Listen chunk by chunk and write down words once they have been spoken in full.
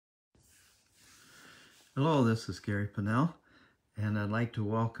Hello, this is Gary Panell, and I'd like to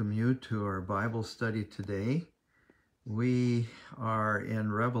welcome you to our Bible study today. We are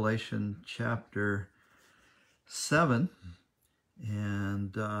in Revelation chapter 7,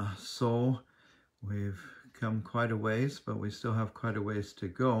 and so we've come quite a ways, but we still have quite a ways to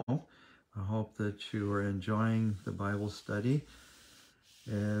go. I hope that you are enjoying the Bible study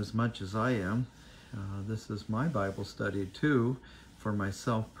as much as I am. This is my Bible study too, for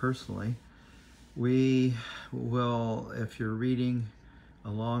myself personally. We will, if you're reading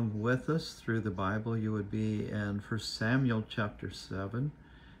along with us through the Bible, you would be in 1 Samuel chapter 7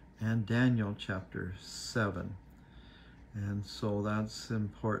 and Daniel chapter 7. And so that's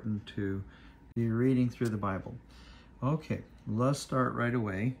important to be reading through the Bible. Okay, let's start right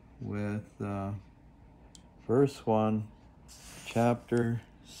away with verse 1, chapter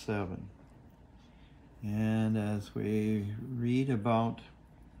 7. And as we read about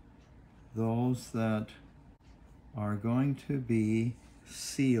those that are going to be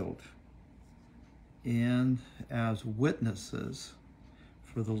sealed in as witnesses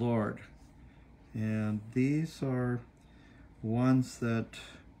for the Lord. And these are ones that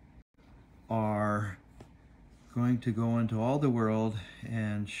are going to go into all the world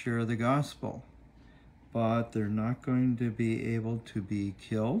and share the gospel, but they're not going to be able to be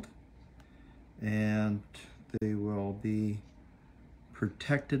killed, and they will be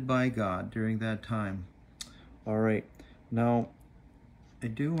protected by God during that time. All right, now I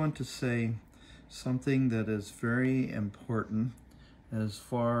do want to say something that is very important as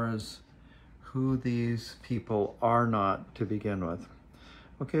far as who these people are not to begin with.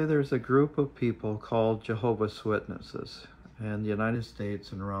 Okay, there's a group of people called Jehovah's Witnesses in the United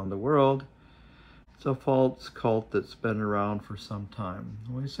States and around the world. It's a false cult that's been around for some time.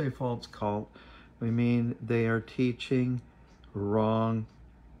 When we say false cult, we mean they are teaching wrong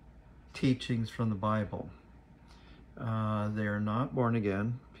teachings from the Bible. They are not born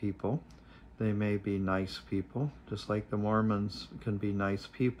again people. They may be nice people, just like the Mormons can be nice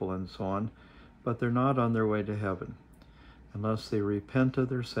people and so on, but they're not on their way to heaven unless they repent of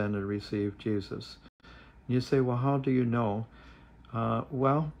their sin and receive Jesus. You say, well, how do you know?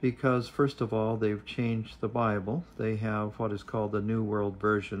 Well, because first of all, they've changed the Bible. They have what is called the New World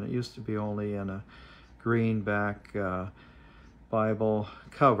Version. It used to be only in a greenback Bible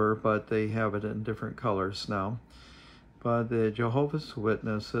cover, but they have it in different colors now. But the Jehovah's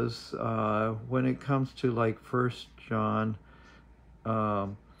Witnesses, when it comes to like 1 John,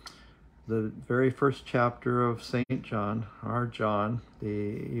 the very first chapter of St. John, our John,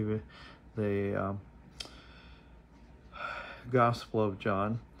 the Gospel of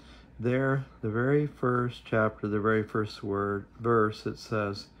John, there, the very first chapter, the very first verse, it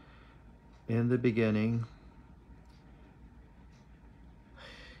says, in the beginning,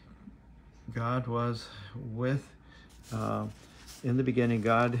 God was with, in the beginning,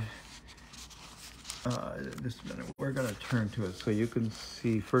 God, just a minute, we're going to turn to it so you can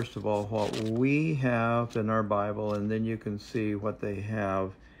see, first of all, what we have in our Bible, and then you can see what they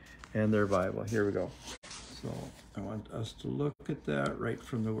have in their Bible. Here we go. So I want us to look at that right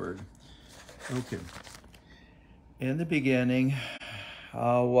from the Word. Okay. In the beginning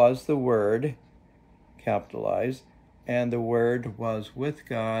was the Word, capitalized, and the Word was with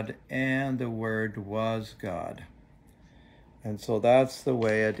God, and the Word was God. And so that's the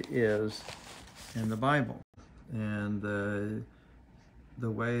way it is in the Bible, and the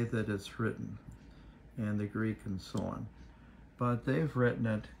way that it's written, and the Greek and so on. But they've written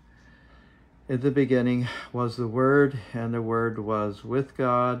it, in the beginning was the Word, and the Word was with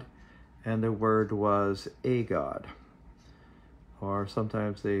God, and the Word was a God. Or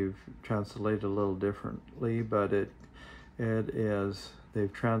sometimes they've translated a little differently, but it is,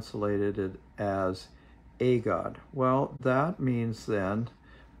 they've translated it as a God. Well, that means then,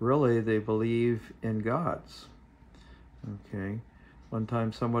 really, they believe in gods. Okay. One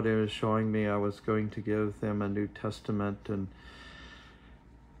time somebody was showing me, I was going to give them a New Testament,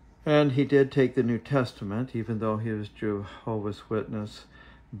 and he did take the New Testament, even though he was Jehovah's Witness.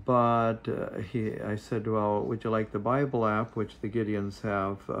 But I said, well, would you like the Bible app, which the Gideons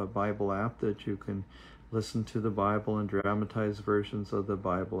have a Bible app that you can listen to the Bible and dramatize versions of the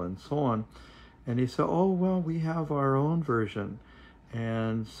Bible and so on. And he said, oh, well, we have our own version.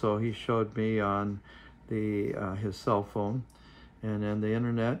 And so he showed me on his cell phone and on the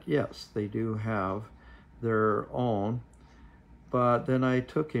internet, yes, they do have their own. But then I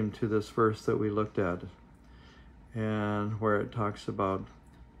took him to this verse that we looked at, and where it talks about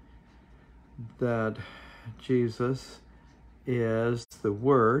that Jesus is the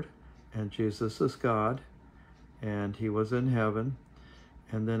Word, and Jesus is God, and he was in heaven.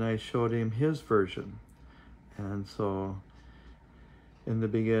 And then I showed him his version. And so in the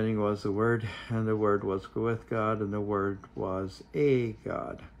beginning was the Word, and the Word was with God, and the Word was a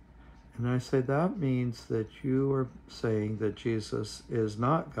God. And I say that means that you are saying that Jesus is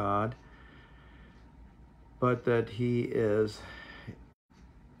not God, but that he is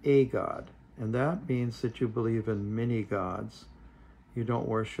a God. And that means that you believe in many gods. You don't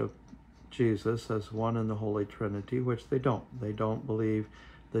worship Jesus as one in the Holy Trinity, which they don't. They don't believe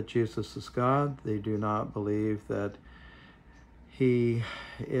that Jesus is God. They do not believe that he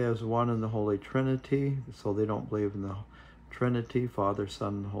is one in the Holy Trinity, so they don't believe in the Trinity, Father,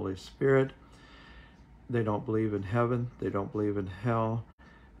 Son, and Holy Spirit. They don't believe in heaven. They don't believe in hell,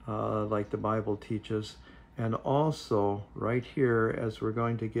 like the Bible teaches. And also, right here, as we're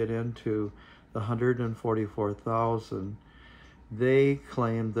going to get into the 144,000, they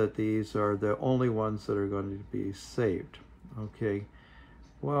claim that these are the only ones that are going to be saved. Okay,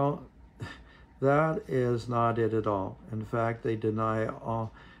 well, that is not it at all. In fact, they deny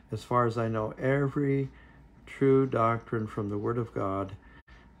all, as far as I know, every true doctrine from the Word of God.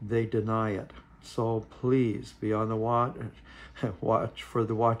 They deny it. So please be on the watch for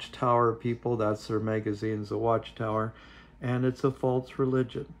the Watchtower people. That's their magazines, the Watchtower, and it's a false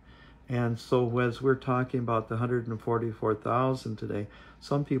religion. And so as we're talking about the 144,000 today,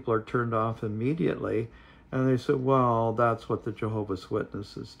 some people are turned off immediately, and they say, well, that's what the Jehovah's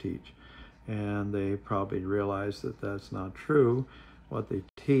Witnesses teach. And they probably realize that that's not true, what they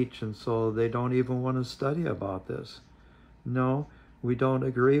teach, and so they don't even want to study about this. No, we don't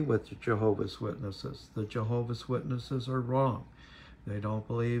agree with the Jehovah's Witnesses. The Jehovah's Witnesses are wrong. They don't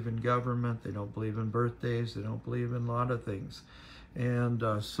believe in government. They don't believe in birthdays. They don't believe in a lot of things. And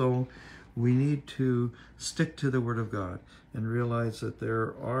so we need to stick to the Word of God and realize that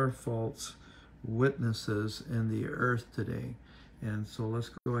there are false witnesses in the earth today. And so let's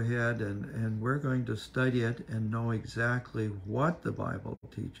go ahead and we're going to study it and know exactly what the Bible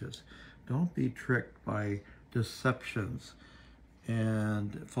teaches. Don't be tricked by deceptions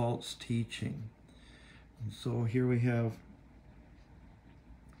and false teaching. And so here we have,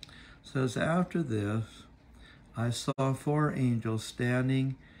 says, after this, I saw 4 angels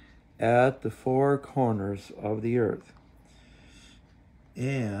standing at the 4 corners of the earth.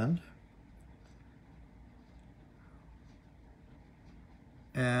 And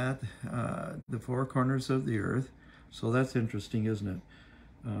at the 4 corners of the earth. So that's interesting, isn't it?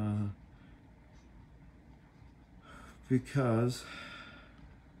 Because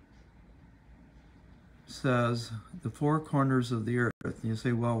it says the 4 corners of the earth. And you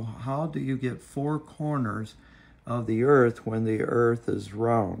say, well, how do you get 4 corners of the earth when the earth is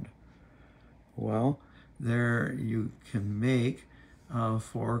round? Well, there you can make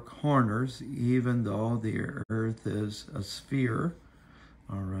 4 corners, even though the earth is a sphere.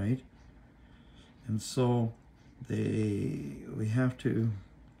 All right. And so we have to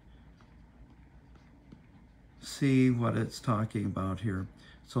see what it's talking about here.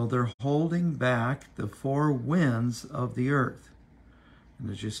 So they're holding back the 4 winds of the earth. And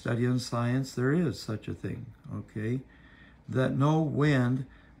as you study in science, there is such a thing, okay? That no wind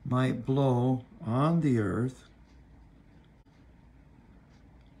might blow on the earth,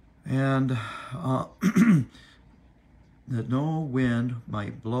 and that no wind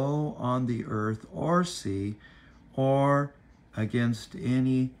might blow on the earth or sea or against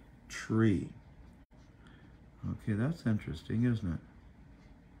any tree. Okay, that's interesting, isn't it?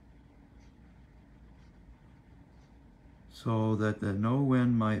 So that no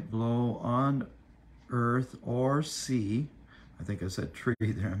wind might blow on earth or sea. I think I said tree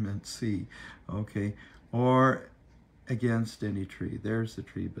there, I meant sea. Okay, or against any tree. There's the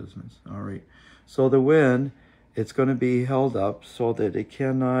tree business. All right. So the wind, it's going to be held up so that it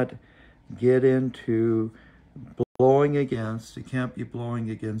cannot get into blowing against. It can't be blowing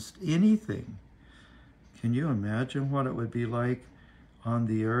against anything. Can you imagine what it would be like on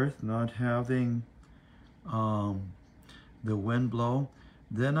the earth not having the wind blow?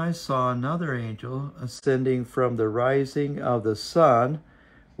 Then I saw another angel ascending from the rising of the sun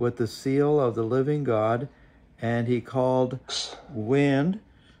with the seal of the living God, and he called wind.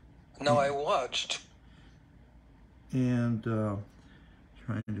 Now I watched. And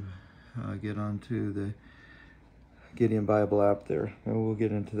trying to get onto the Gideon Bible app there. And we'll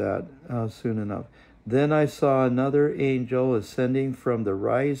get into that soon enough. Then I saw another angel ascending from the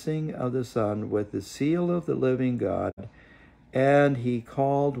rising of the sun with the seal of the living God, and he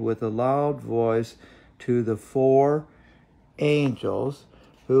called with a loud voice to the 4 angels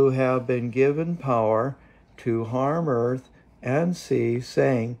who have been given power to harm earth and sea,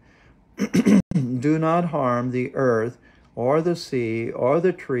 saying, do not harm the earth or the sea or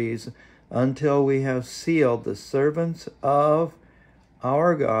the trees until we have sealed the servants of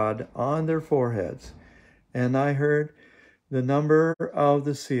our God on their foreheads. And I heard the number of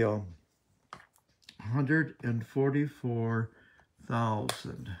the seal,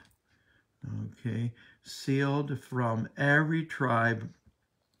 144,000. Okay, sealed from every tribe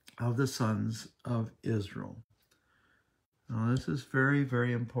of the sons of Israel. Now, this is very,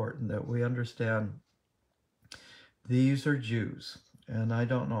 very important that we understand these are Jews. And I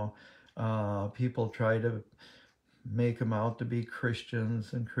don't know, people try to make them out to be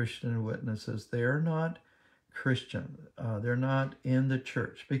Christians and Christian witnesses. They're not Christian. They're not in the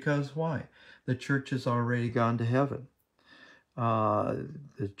church. Because why? The church has already gone to heaven.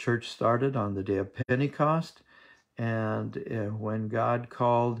 The church started on the day of Pentecost, and when God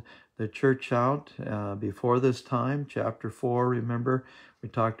called the church out before this time, chapter 4, remember, we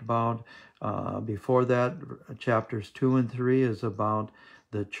talked about before that, chapters 2 and 3 is about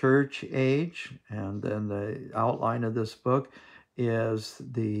the church age, and then the outline of this book is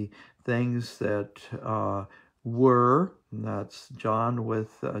the things that were, and that's John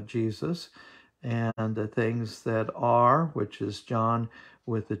with Jesus, and the things that are, which is John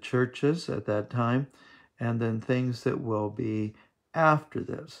with the churches at that time, and then things that will be after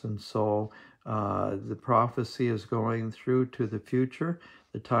this. And so the prophecy is going through to the future,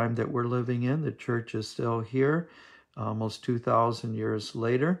 the time that we're living in. The church is still here, almost 2,000 years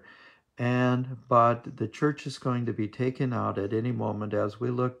later. But the church is going to be taken out at any moment, as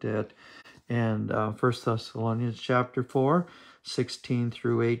we looked at in 1 Thessalonians chapter 4, 16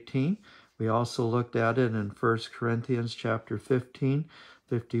 through 18. We also looked at it in 1 Corinthians chapter 15,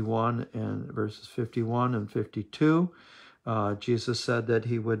 51 and verses 51 and 52. Jesus said that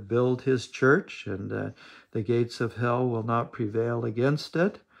he would build his church, and the gates of hell will not prevail against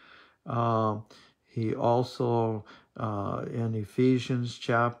it. He also, in Ephesians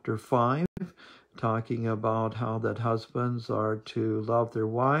chapter 5, talking about how that husbands are to love their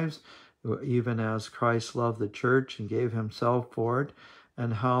wives, even as Christ loved the church and gave himself for it,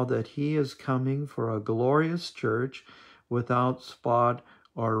 and how that he is coming for a glorious church without spot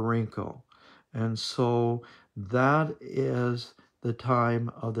or wrinkle. And so that is the time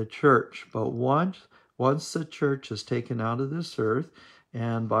of the church. But once the church is taken out of this earth,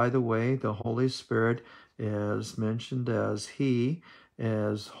 and by the way, the Holy Spirit is mentioned as he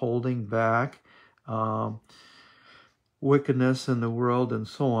is holding back wickedness in the world and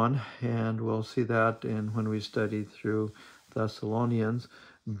so on, and we'll see that when we study through Thessalonians.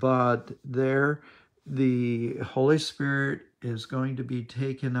 But there, the Holy Spirit is going to be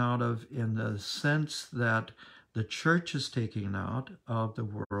taken out of, in the sense that the church is taken out of the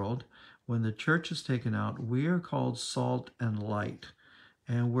world. When the church is taken out, we are called salt and light,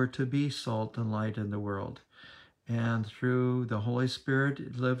 and we're to be salt and light in the world. And through the Holy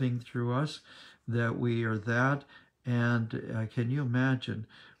Spirit living through us, that we are that. And can you imagine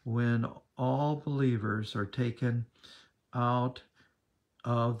when all believers are taken out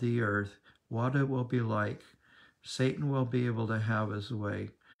of the earth, what it will be like? Satan will be able to have his way.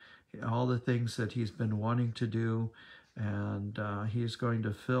 All the things that he's been wanting to do, and he's going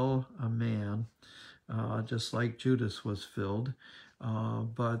to fill a man, just like Judas was filled.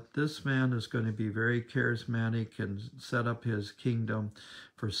 But this man is going to be very charismatic and set up his kingdom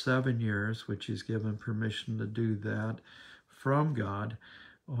for 7 years, which he's given permission to do that from God,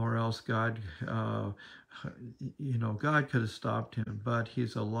 or else God, God could have stopped him, but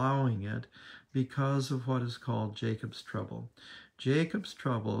he's allowing it because of what is called Jacob's trouble. Jacob's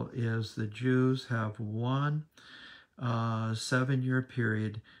trouble is the Jews have one 7-year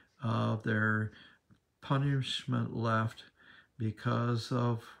period of their punishment left because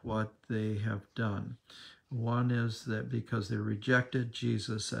of what they have done. One is that because they rejected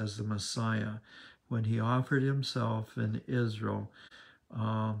Jesus as the Messiah when he offered himself in Israel,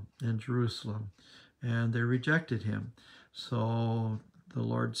 in Jerusalem, and they rejected him. So the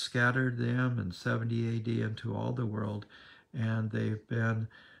Lord scattered them in 70 AD into all the world, and they've been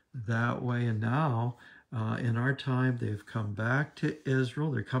that way. And now, in our time, they've come back to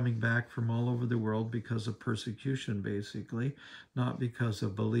Israel. They're coming back from all over the world because of persecution, basically, not because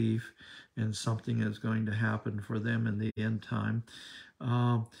of belief in something that's going to happen for them in the end time.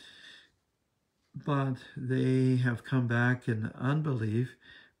 But they have come back in unbelief,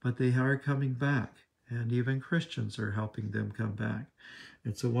 but they are coming back. And even Christians are helping them come back.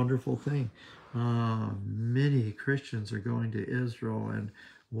 It's a wonderful thing. Many Christians are going to Israel and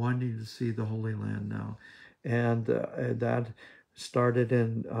wanting to see the Holy Land now. And that started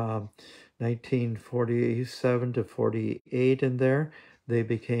in 1947 to 48 in there. They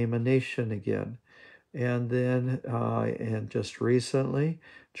became a nation again. And then, and just recently,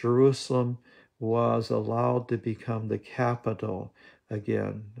 Jerusalem was allowed to become the capital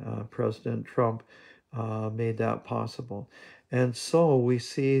again. President Trump made that possible. And so we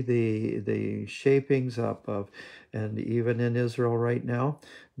see the shapings up of, and even in Israel right now,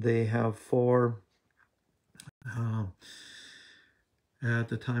 they have four, at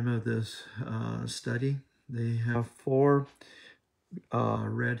the time of this study, they have four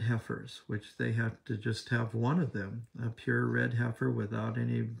red heifers, which they have to just have one of them, a pure red heifer without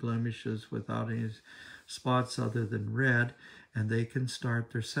any blemishes, without any spots other than red, and they can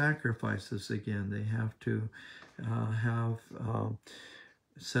start their sacrifices again. They have to have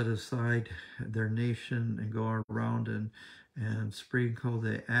set aside their nation and go around and sprinkle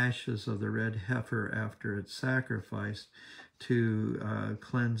the ashes of the red heifer after it's sacrificed to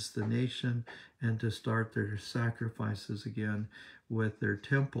cleanse the nation and to start their sacrifices again with their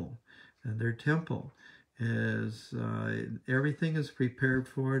temple. And their temple is, everything is prepared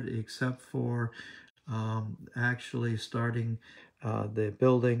for it except for actually starting the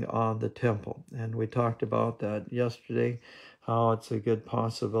building on the temple. And we talked about that yesterday, how it's a good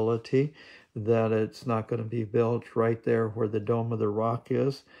possibility that it's not going to be built right there where the Dome of the Rock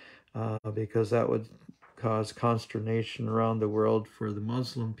is, because that would cause consternation around the world for the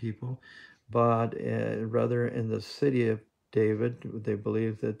Muslim people, but rather in the city of David. They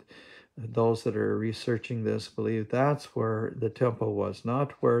believe that those that are researching this believe that's where the temple was,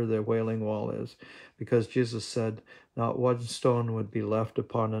 not where the Wailing Wall is, because Jesus said not one stone would be left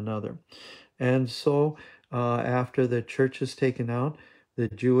upon another. And so after the church is taken out, the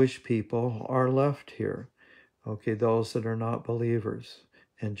Jewish people are left here. Okay, those that are not believers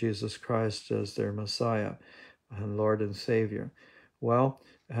in Jesus Christ as their Messiah and Lord and Savior. Well,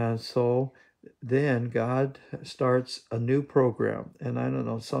 and so then God starts a new program. And I don't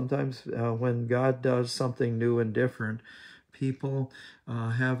know, sometimes when God does something new and different, people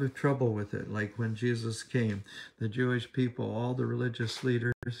have trouble with it. Like when Jesus came, the Jewish people, all the religious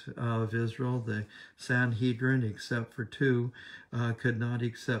leaders of Israel, the Sanhedrin, except for two, could not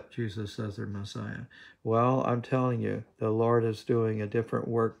accept Jesus as their Messiah. Well, I'm telling you, the Lord is doing a different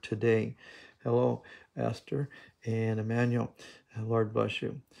work today. Hello, Esther and Emmanuel. Lord bless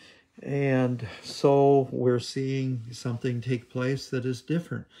you. And so we're seeing something take place that is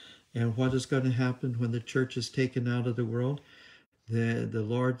different. And what is going to happen when the church is taken out of the world? The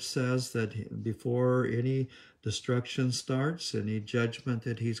Lord says that before any destruction starts, any judgment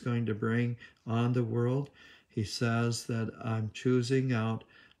that he's going to bring on the world, he says that I'm choosing out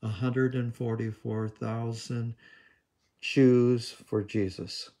 144,000 Jews for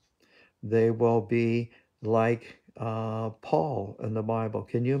Jesus. They will be like Paul in the Bible.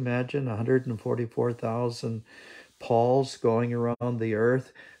 Can you imagine 144,000 Pauls going around the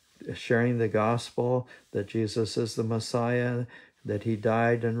earth sharing the gospel that Jesus is the Messiah, that he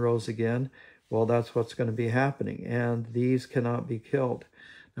died and rose again? Well, that's what's going to be happening, and these cannot be killed.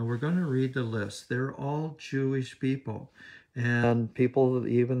 Now we're going to read the list. They're all Jewish people, and people,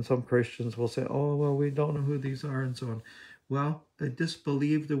 even some Christians, will say, oh, well, we don't know who these are, and so on. Well, just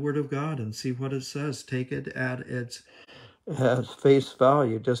believe the word of God and see what it says. Take it at its face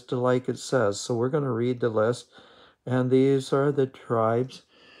value, just like it says. So we're going to read the list, and these are the tribes,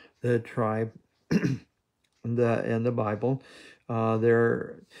 the tribe in the Bible.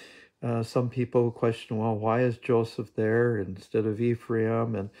 Some people question, well, why is Joseph there instead of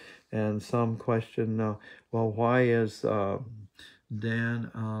Ephraim? And some question, well, why is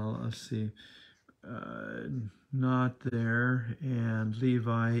Dan, let's see, not there, and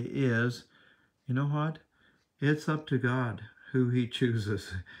Levi is? You know what? It's up to God who he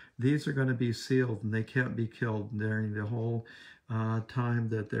chooses. These are going to be sealed, and they can't be killed during the whole time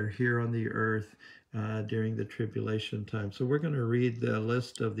that they're here on the earth during the tribulation time. So we're going to read the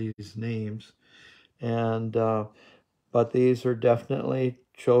list of these names, and but these are definitely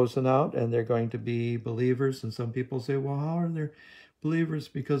chosen out, and they're going to be believers. And some people say, well, how are they believers?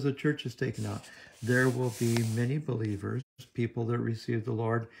 Because the church is taken out. There will be many believers, people that receive the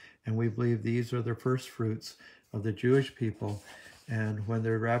Lord, and we believe these are the first fruits of the Jewish people. And when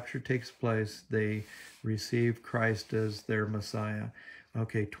their rapture takes place, they receive Christ as their Messiah.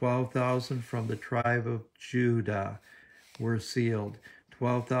 Okay, 12,000 from the tribe of Judah were sealed.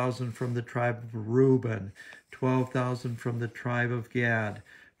 12,000 from the tribe of Reuben. 12,000 from the tribe of Gad.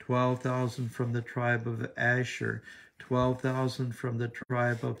 12,000 from the tribe of Asher. 12,000 from the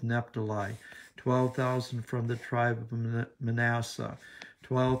tribe of Naphtali. 12,000 from the tribe of Manasseh.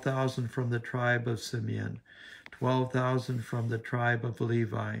 12,000 from the tribe of Simeon. 12,000 from the tribe of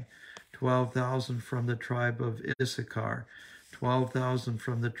Levi. 12,000 from the tribe of Issachar. 12,000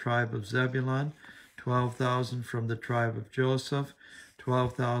 from the tribe of Zebulun. 12,000 from the tribe of Joseph.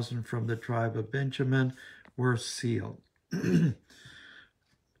 12,000 from the tribe of Benjamin were sealed.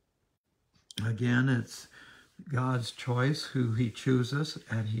 Again, it's God's choice who he chooses,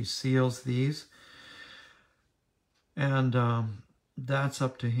 and he seals these. And that's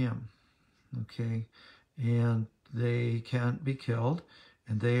up to him, okay? And they can't be killed,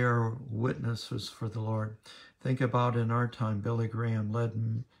 and they are witnesses for the Lord. Think about in our time, Billy Graham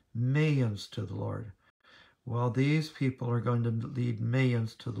led millions to the Lord. Well, these people are going to lead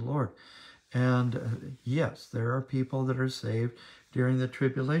millions to the Lord. And yes, there are people that are saved during the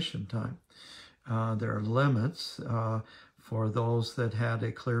tribulation time. There are limits for those that had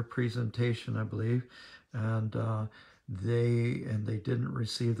a clear presentation, I believe, and they didn't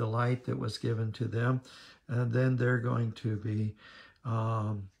receive the light that was given to them, and then they're going to be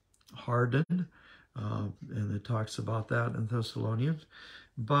hardened, and it talks about that in Thessalonians.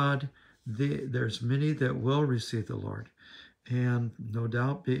 But there's many that will receive the Lord, and no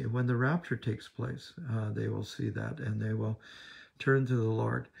doubt when the rapture takes place, they will see that, and they will turn to the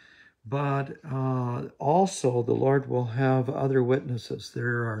Lord. But also the Lord will have other witnesses.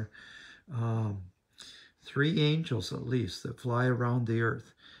 There are 3 angels at least that fly around the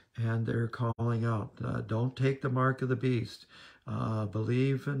earth, and they're calling out, don't take the mark of the beast.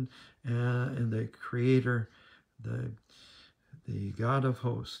 Believe in the Creator, the God of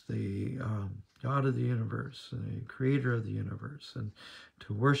hosts, the God of the universe, the Creator of the universe, and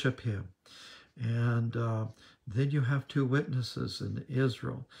to worship him. And then you have 2 witnesses in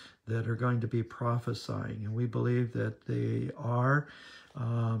Israel that are going to be prophesying. And we believe that they are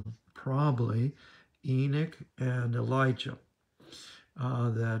probably Enoch and Elijah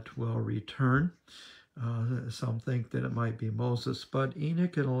that will return. Some think that it might be Moses, but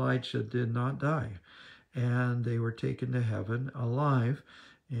Enoch and Elijah did not die. And they were taken to heaven alive.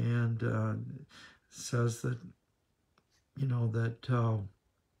 And says that,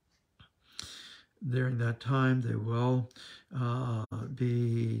 during that time they will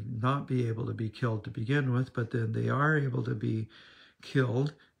not be able to be killed to begin with, but then they are able to be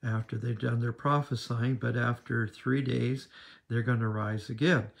killed after they've done their prophesying. But after 3 days, they're going to rise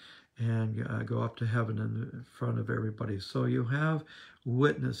again and go up to heaven in front of everybody. So you have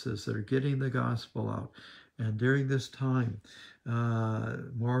witnesses that are getting the gospel out. And during this time,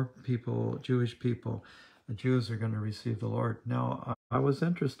 more people, Jewish people, the Jews are going to receive the Lord. Now, I was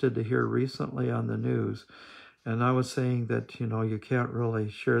interested to hear recently on the news, and I was saying that, you can't really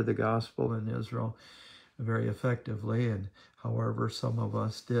share the gospel in Israel very effectively. And however, some of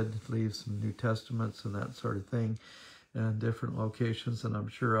us did leave some New Testaments and that sort of thing in different locations, and I'm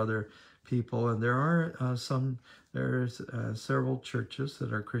sure other people. And there are there's several churches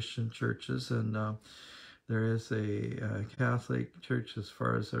that are Christian churches, and there is a Catholic church, as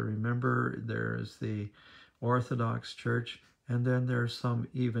far as I remember. There is the Orthodox Church, and then there's some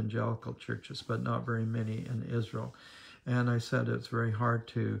evangelical churches, but not very many in Israel. And I said it's very hard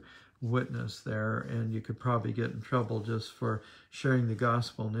to witness there, and you could probably get in trouble just for sharing the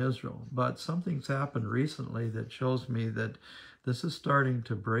gospel in Israel. But something's happened recently that shows me that this is starting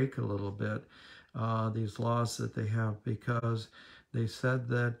to break a little bit, these laws that they have, because they said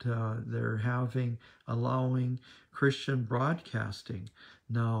that they're allowing Christian broadcasting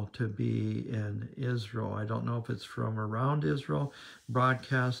now to be in Israel. I don't know if it's from around Israel,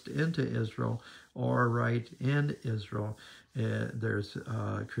 broadcast into Israel, or right in Israel. There's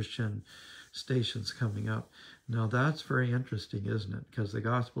Christian stations coming up. Now that's very interesting, isn't it? Because the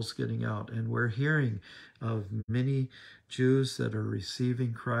gospel's getting out, and we're hearing of many Jews that are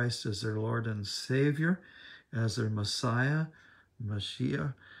receiving Christ as their Lord and Savior, as their Messiah,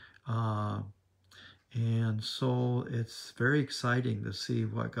 Mashiach. And so it's very exciting to see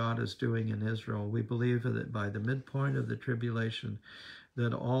what God is doing in Israel. We believe that by the midpoint of the tribulation,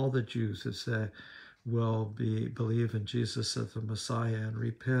 that all the Jews will believe in Jesus as the Messiah and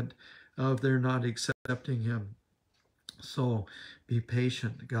repent of their not accepting him. So be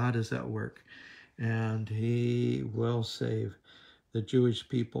patient. God is at work, and he will save the Jewish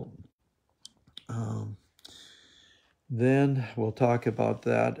people. Then we'll talk about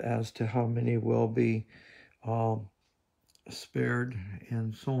that as to how many will be spared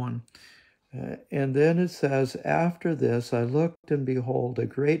and so on. And then it says, after this I looked, and behold, a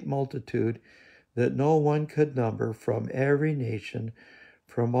great multitude that no one could number, from every nation,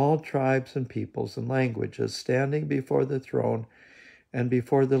 from all tribes and peoples and languages, standing before the throne and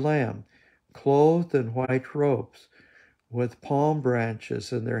before the Lamb, clothed in white robes, with palm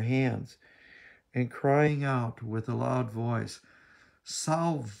branches in their hands, and crying out with a loud voice,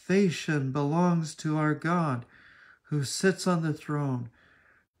 salvation belongs to our God, who sits on the throne,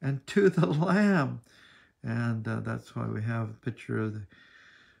 and to the Lamb. And that's why we have a picture of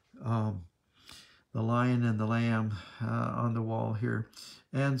the lion and the lamb on the wall here.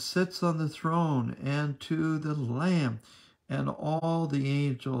 And sits on the throne, and to the Lamb, and all the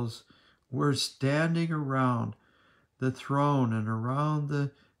angels were standing around the throne and around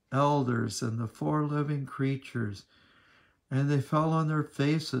the elders and the four living creatures. And they fell on their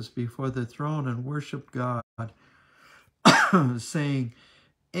faces before the throne and worshiped God, saying,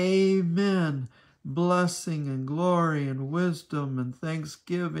 Amen. Blessing and glory and wisdom and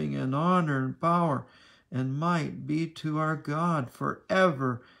thanksgiving and honor and power and might be to our God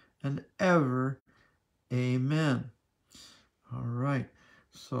forever and ever. Amen. All right.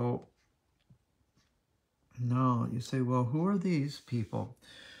 So now you say, well, who are these people?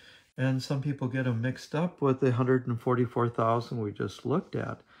 And some people get them mixed up with the 144,000 we just looked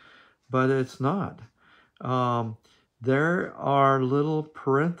at, but it's not. There are little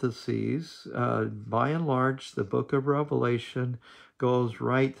parentheses. By and large, the book of Revelation goes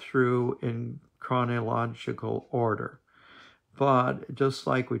right through in chronological order. But just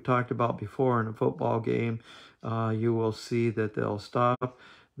like we talked about before in a football game, you will see that they'll stop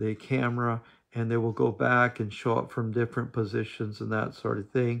the camera and they will go back and show up from different positions and that sort of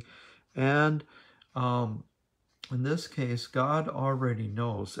thing. And in this case, God already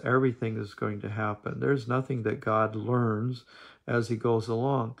knows everything that's going to happen. There's nothing that God learns as he goes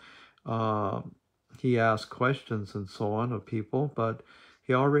along. He asks questions and so on of people, but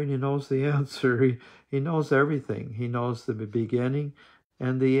he already knows the answer. He knows everything. He knows the beginning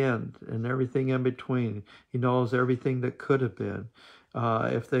and the end and everything in between. He knows everything that could have been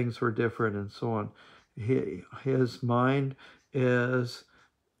if things were different and so on. His mind is...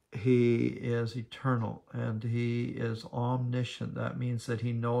 He is eternal and he is omniscient. That means that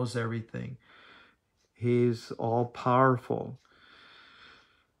he knows everything. He's all powerful.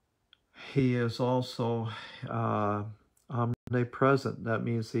 He is also omnipresent. That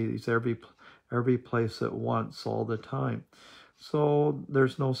means he's every place at once all the time. So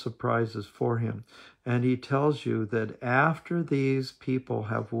there's no surprises for him. And he tells you that after these people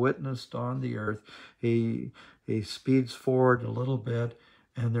have witnessed on the earth, he speeds forward a little bit.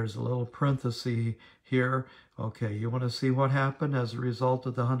 And there's a little parenthesis here. Okay, you want to see what happened as a result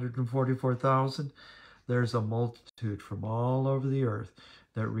of the 144,000? There's a multitude from all over the earth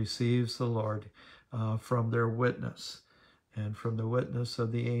that receives the Lord from their witness and from the witness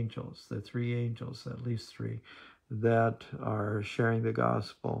of the angels, the three angels, at least three, that are sharing the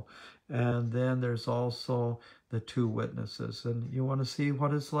gospel. And then there's also the two witnesses. And you want to see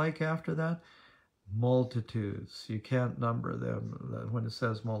what it's like after that? Multitudes. You can't number them when it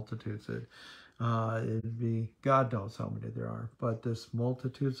says multitudes. It'd be, God knows how many there are, but this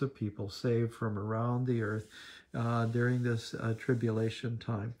multitudes of people saved from around the earth during this tribulation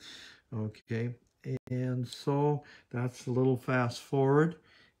time. Okay, and so that's a little fast forward.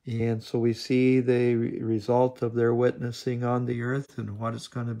 And so we see the result of their witnessing on the earth and what it's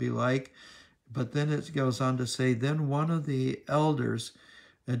going to be like. But then it goes on to say, then one of the elders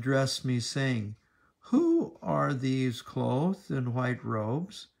addressed me saying, who are these clothed in white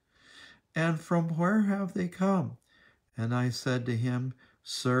robes? And from where have they come? And I said to him,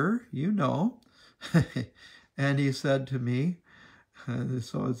 Sir, you know. And he said to me,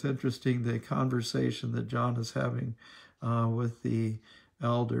 so it's interesting the conversation that John is having with the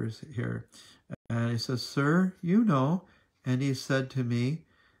elders here. And he says, Sir, you know. And he said to me,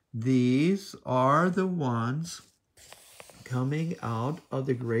 these are the ones coming out of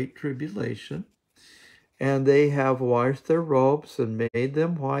the great tribulation, and they have washed their robes and made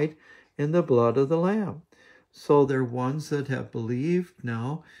them white in the blood of the Lamb. So they're ones that have believed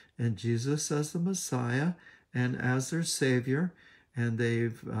now in Jesus as the Messiah and as their Savior, and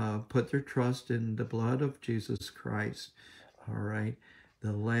they've put their trust in the blood of Jesus Christ, all right,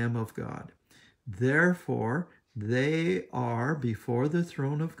 the Lamb of God. Therefore, they are before the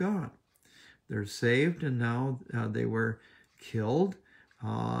throne of God. They're saved, and now they were killed,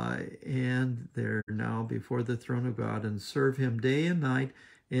 and they're now before the throne of God and serve him day and night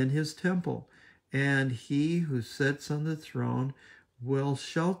in his temple. And he who sits on the throne will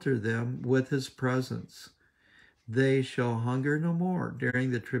shelter them with his presence. They shall hunger no more.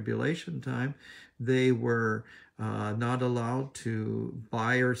 During the tribulation time, they were not allowed to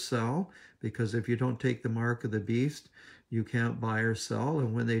buy or sell, because if you don't take the mark of the beast, you can't buy or sell.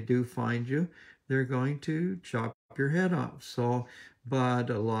 And when they do find you, they're going to chop your head off. So, but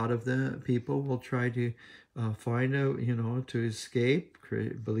a lot of the people will try to find out, to escape,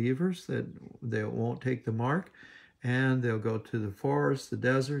 believers that they won't take the mark. and they'll go to the forests, the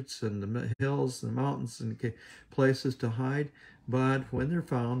deserts, and the hills, the mountains, and places to hide. But when they're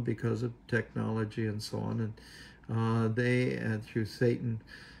found, because of technology and so on, and through Satan,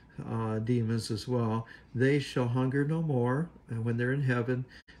 demons as well, they shall hunger no more, and when they're in heaven,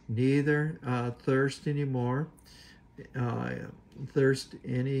 neither thirst any more.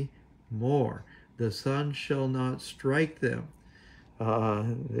 The sun shall not strike them.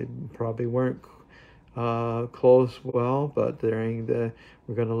 They probably weren't close well, but we're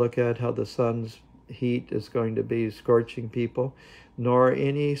going to look at how the sun's heat is going to be scorching people, nor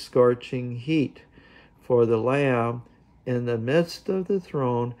any scorching heat. For the Lamb in the midst of the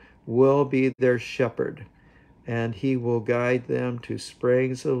throne will be their shepherd, and he will guide them to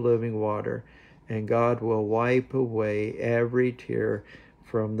springs of living water, and God will wipe away every tear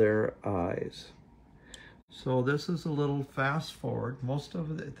from their eyes. So this is a little fast forward. Most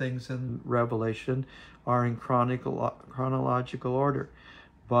of the things in Revelation are in chronological order.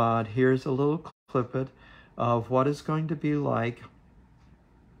 But here's a little clip of what it's going to be like,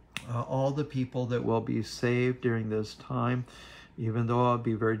 all the people that will be saved during this time. Even though it'll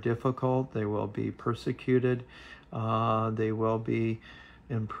be very difficult, they will be persecuted, they will be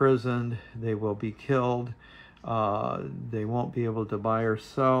imprisoned, they will be killed, they won't be able to buy or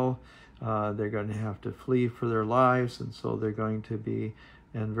sell. They're going to have to flee for their lives, and so they're going to be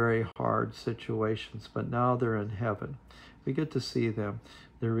in very hard situations. But now they're in heaven. We get to see them.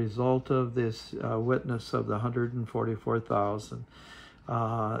 The result of this witness of the 144,000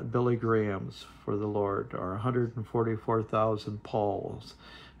 Billy Grahams for the Lord, or 144,000 Pauls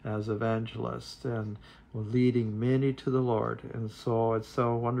as evangelists, and leading many to the Lord. And so it's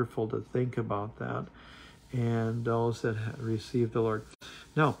so wonderful to think about that, and those that receive the Lord.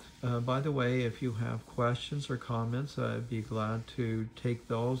 Now, by the way, if you have questions or comments, I'd be glad to take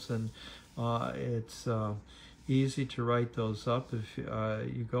those, and it's easy to write those up. If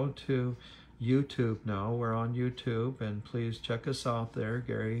you go to YouTube now, we're on YouTube, and please check us out there,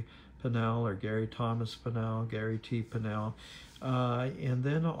 Gary Panell or Gary Thomas Panell, Gary T. Panell. And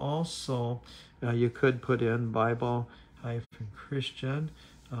then also, you could put in Bible-Christian.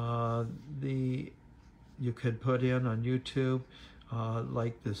 You could put in on YouTube,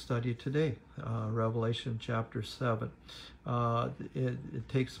 like the study today, Revelation chapter 7. It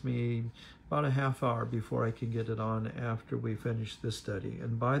takes me about a half hour before I can get it on after we finish this study.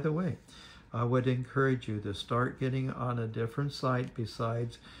 And by the way, I would encourage you to start getting on a different site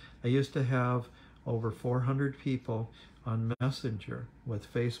besides. I used to have over 400 people on Messenger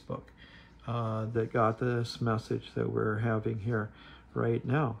with Facebook that got this message that we're having here right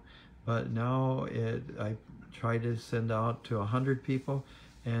now. But now I try to send out to 100 people,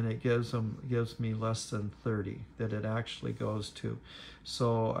 and it gives me less than 30 that it actually goes to.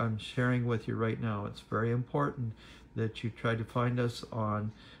 So I'm sharing with you right now. It's very important that you try to find us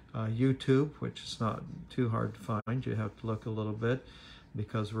on YouTube, which is not too hard to find. You have to look a little bit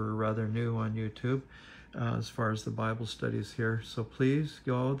because we're rather new on YouTube as far as the Bible studies here. So please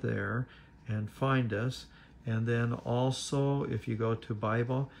go there and find us. And then also, if you go to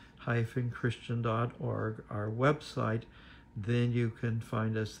Bible-Christian.org, our website, then you can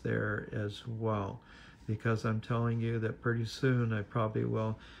find us there as well. Because I'm telling you that pretty soon I probably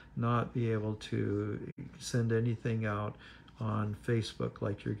will not be able to send anything out on Facebook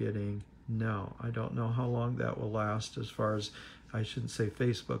like you're getting now. I don't know how long that will last, as far as, I shouldn't say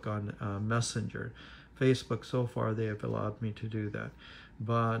Facebook, on Messenger. Facebook, so far, they have allowed me to do that.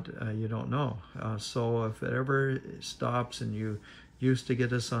 But you don't know. So if it ever stops and you used to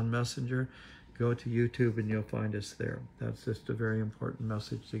get us on Messenger, go to YouTube and you'll find us there. That's just a very important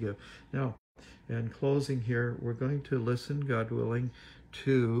message to give. Now, in closing here, we're going to listen, God willing,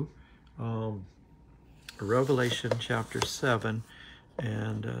 to Revelation chapter 7.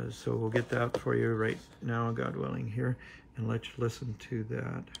 And so we'll get that for you right now, God willing, here. And let you listen to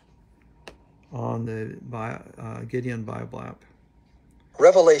that on the Gideon Bible app.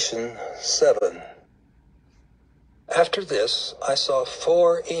 Revelation 7. After this, I saw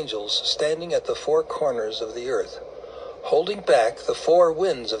 4 angels standing at the 4 corners of the earth, holding back the 4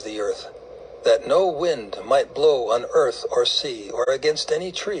 winds of the earth, that no wind might blow on earth or sea or against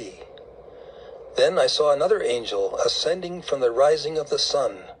any tree. Then I saw another angel ascending from the rising of the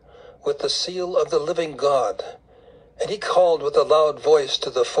sun, with the seal of the living God. And he called with a loud voice to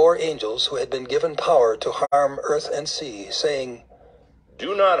the 4 angels who had been given power to harm earth and sea, saying,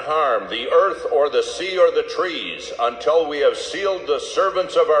 Do not harm the earth or the sea or the trees until we have sealed the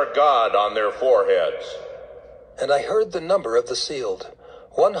servants of our God on their foreheads. And I heard the number of the sealed,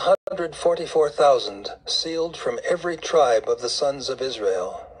 144,000, sealed from every tribe of the sons of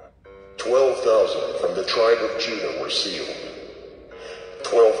Israel. 12,000 from the tribe of Judah were sealed.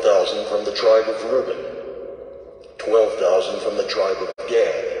 12,000 from the tribe of Reuben. 12,000 from the tribe of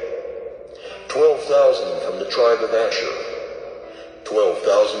Gad. 12,000 from the tribe of Asher.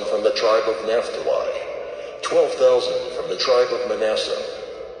 12,000 from the tribe of Naphtali. 12,000 from the tribe of Manasseh.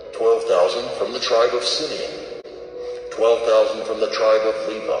 12,000 from the tribe of Simeon. 12,000 from the tribe of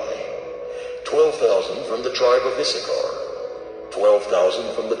Levi. 12,000 from the tribe of Issachar.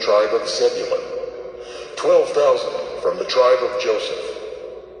 12,000 from the tribe of Zebulun. 12,000 from the tribe of Joseph.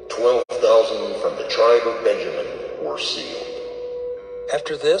 12,000 from the tribe of Benjamin were sealed.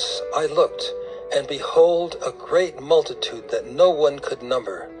 After this I looked, and behold, a great multitude that no one could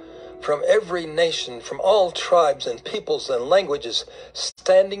number, from every nation, from all tribes and peoples and languages,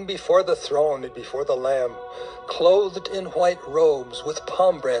 standing before the throne and before the Lamb, clothed in white robes, with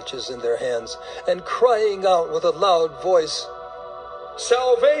palm branches in their hands, and crying out with a loud voice,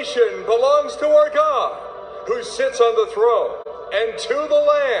 "Salvation belongs to our God, who sits on the throne, and to the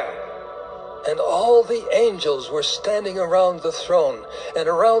Lamb." And all the angels were standing around the throne, and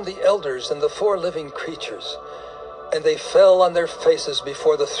around the elders and the 4 living creatures. And they fell on their faces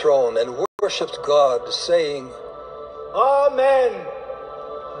before the throne, and worshipped God, saying, Amen.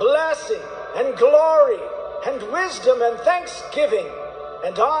 Blessing and glory and wisdom and thanksgiving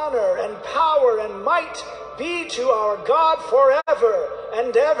and honor and power and might be to our God forever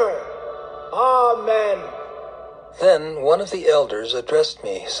and ever. Amen. Then one of the elders addressed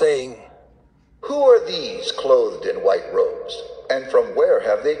me, saying, Who are these clothed in white robes, and from where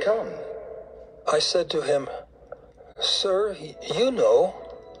have they come? I said to him, "Sir, you know."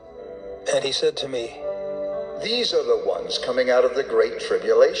 And he said to me, These are the ones coming out of the great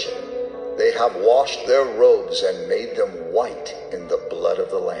tribulation. They have washed their robes and made them white in the blood of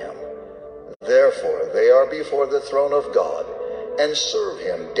the Lamb. Therefore they are before the throne of God, and serve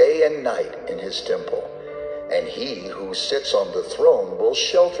him day and night in his temple. And he who sits on the throne will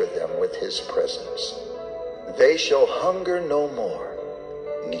shelter them with his presence. They shall hunger no more,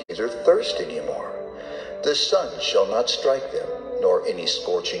 neither thirst any more. The sun shall not strike them, nor any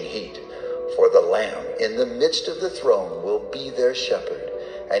scorching heat. For the Lamb in the midst of the throne will be their shepherd,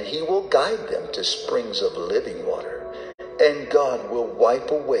 and he will guide them to springs of living water. And God will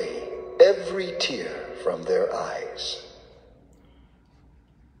wipe away every tear from their eyes.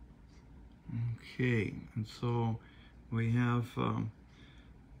 Okay, and so we have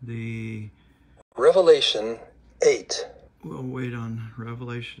the... Revelation 8. We'll wait on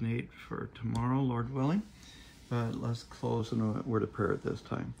Revelation 8 for tomorrow, Lord willing. But let's close in a word of prayer at this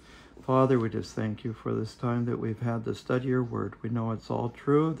time. Father, we just thank you for this time that we've had to study your word. We know it's all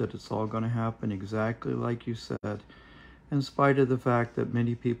true, that it's all going to happen exactly like you said, in spite of the fact that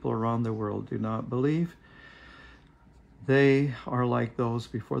many people around the world do not believe. They are like those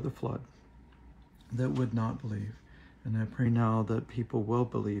before the flood that would not believe. And I pray now that people will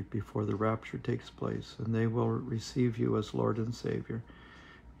believe before the rapture takes place, and they will receive you as Lord and Savior.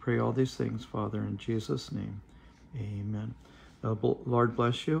 Pray all these things, Father, in Jesus' name. Amen. Lord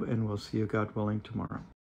bless you, and we'll see you, God willing, tomorrow.